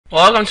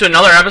Welcome to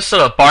another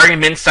episode of Bargain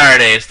Bin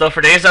Saturdays. Though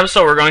for today's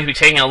episode, we're going to be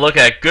taking a look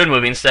at a good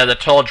movie instead of the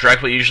total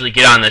dreck we usually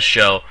get on this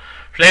show.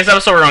 For today's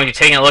episode, we're going to be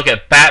taking a look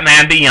at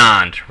Batman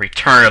Beyond: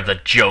 Return of the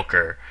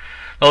Joker.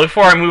 Though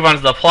before I move on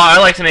to the plot,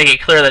 I'd like to make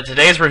it clear that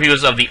today's review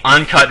is of the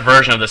uncut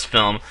version of this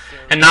film,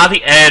 and not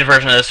the edited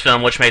version of this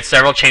film, which made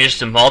several changes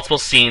to multiple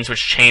scenes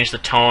which changed the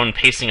tone and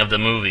pacing of the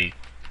movie.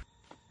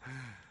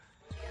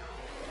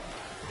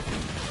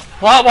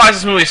 Plot-wise,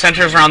 this movie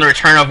centers around the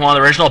return of one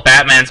of the original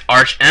Batman's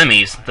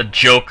arch-enemies, the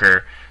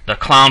Joker, the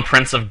Clown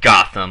Prince of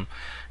Gotham.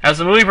 As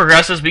the movie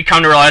progresses, we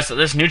come to realize that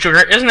this new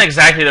Joker isn't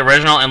exactly the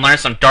original and learn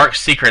some dark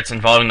secrets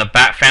involving the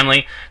Bat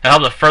family that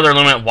help to further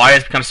illuminate why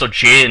it's become so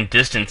jaded and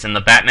distant in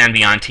the Batman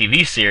Beyond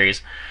TV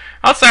series.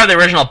 Outside of the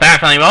original Bat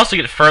family, we also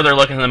get a further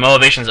look into the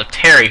motivations of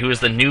Terry, who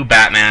is the new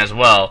Batman as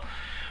well.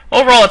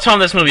 Overall, the tone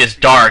of this movie is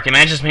dark. It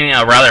manages to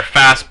maintain a rather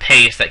fast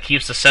pace that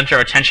keeps the center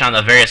of attention on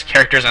the various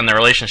characters and their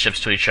relationships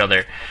to each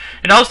other.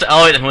 It helps to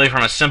elevate the movie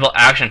from a simple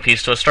action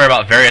piece to a story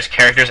about various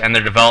characters and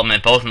their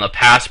development, both in the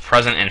past,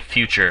 present, and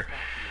future.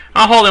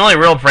 On the whole, the only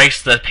real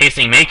breaks to the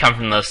pacing may come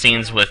from the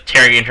scenes with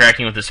Terry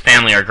interacting with his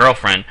family or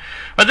girlfriend,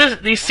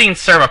 but these scenes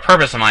serve a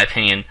purpose in my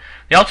opinion.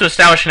 They help to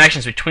establish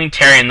connections between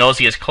Terry and those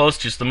he is close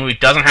to, so the movie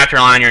doesn't have to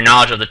rely on your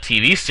knowledge of the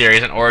TV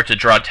series in order to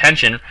draw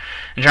attention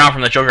in general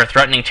from the Joker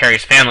threatening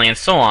Terry's family and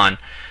so on.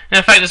 And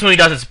in fact, this movie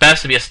does its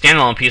best to be a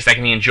standalone piece that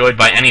can be enjoyed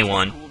by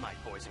anyone.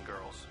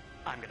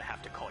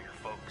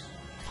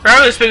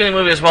 Generally speaking, the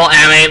movie is well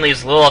animated and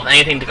leaves little of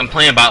anything to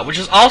complain about, which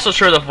is also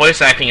true of the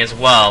voice acting as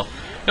well.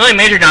 The only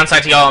major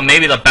downside to y'all may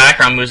be the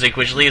background music,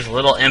 which leaves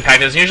little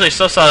impact. It's usually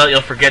so subtle that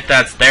you'll forget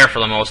that it's there for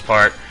the most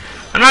part.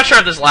 I'm not sure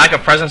if this lack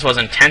of presence was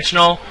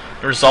intentional,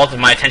 the result of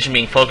my attention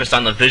being focused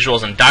on the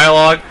visuals and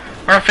dialogue,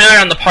 or a failure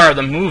on the part of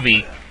the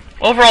movie.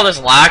 Overall, this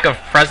lack of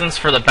presence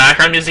for the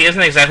background music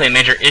isn't exactly a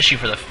major issue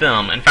for the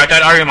film. In fact,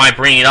 I'd argue my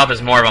bringing it up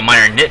is more of a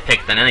minor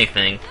nitpick than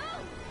anything.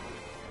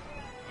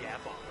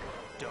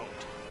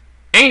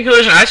 In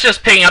conclusion, I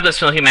suggest picking up this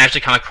film if you manage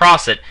to come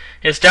across it.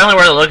 It's definitely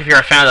worth a look if you're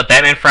a fan of the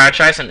Batman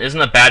franchise and isn't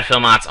a bad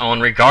film on its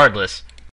own regardless.